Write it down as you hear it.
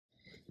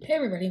Hey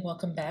everybody,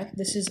 welcome back.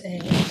 This is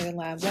another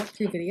lab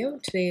walkthrough video.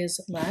 Today's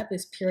lab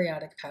is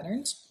periodic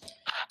patterns.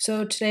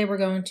 So today we're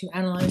going to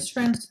analyze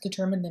trends to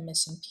determine the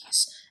missing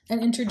piece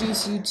and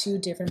introduce you to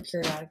different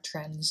periodic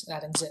trends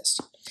that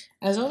exist.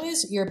 As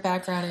always, your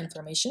background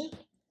information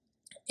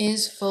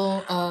is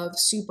full of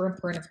super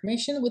important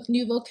information with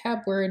new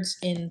vocab words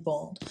in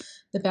bold.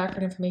 The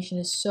background information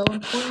is so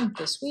important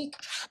this week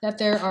that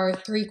there are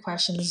 3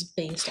 questions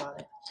based on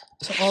it.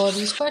 So all of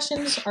these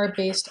questions are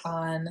based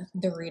on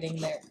the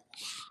reading there.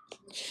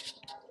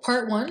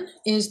 Part 1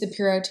 is the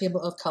periodic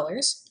table of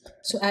colors.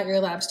 So at your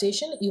lab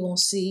station, you will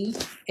see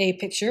a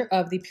picture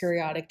of the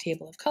periodic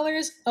table of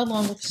colors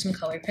along with some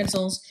colored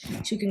pencils,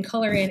 so you can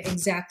color in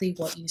exactly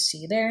what you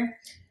see there.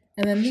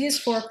 And then these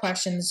 4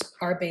 questions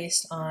are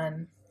based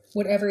on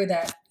whatever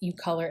that you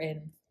color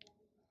in.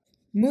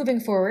 Moving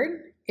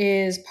forward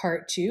is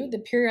part 2, the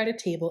periodic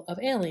table of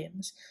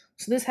aliens.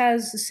 So this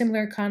has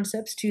similar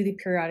concepts to the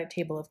periodic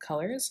table of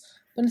colors,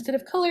 but instead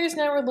of colors,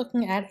 now we're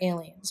looking at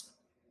aliens.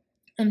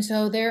 And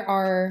so there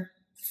are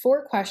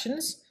 4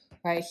 questions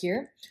right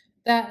here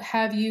that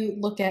have you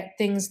look at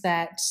things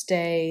that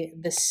stay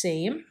the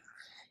same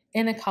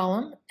in a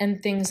column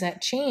and things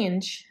that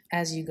change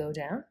as you go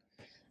down.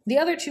 The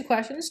other 2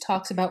 questions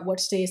talks about what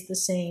stays the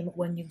same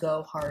when you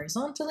go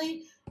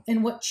horizontally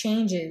and what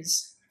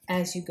changes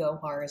as you go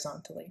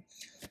horizontally.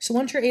 So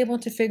once you're able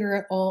to figure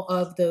out all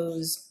of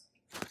those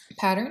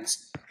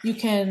patterns, you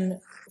can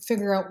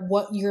figure out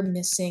what your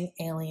missing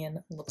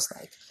alien looks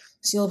like.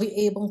 So you'll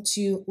be able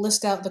to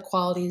list out the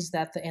qualities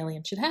that the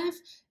alien should have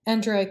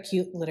and draw a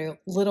cute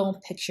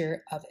little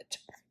picture of it.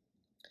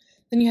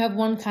 Then you have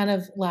one kind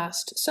of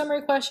last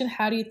summary question.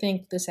 How do you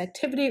think this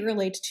activity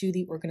relates to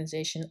the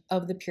organization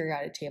of the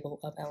periodic table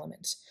of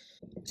elements?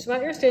 So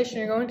at your station,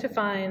 you're going to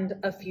find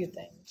a few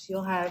things.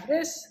 You'll have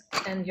this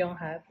and you'll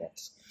have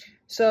this.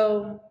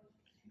 So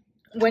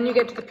when you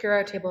get to the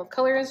periodic table of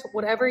colors,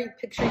 whatever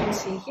picture you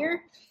see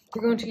here,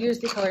 you're going to use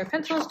the colored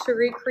pencils to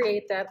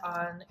recreate that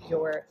on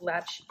your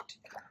lab sheet.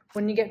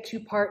 When you get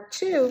to part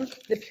 2,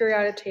 the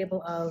periodic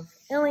table of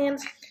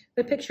aliens,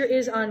 the picture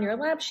is on your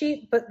lab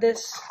sheet, but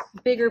this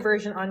bigger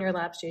version on your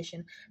lab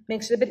station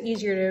makes it a bit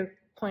easier to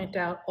point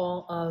out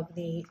all of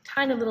the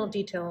tiny little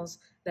details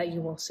that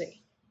you will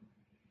see.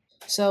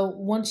 So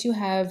once you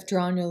have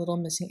drawn your little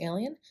missing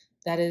alien,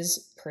 that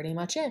is pretty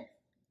much it.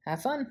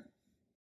 Have fun.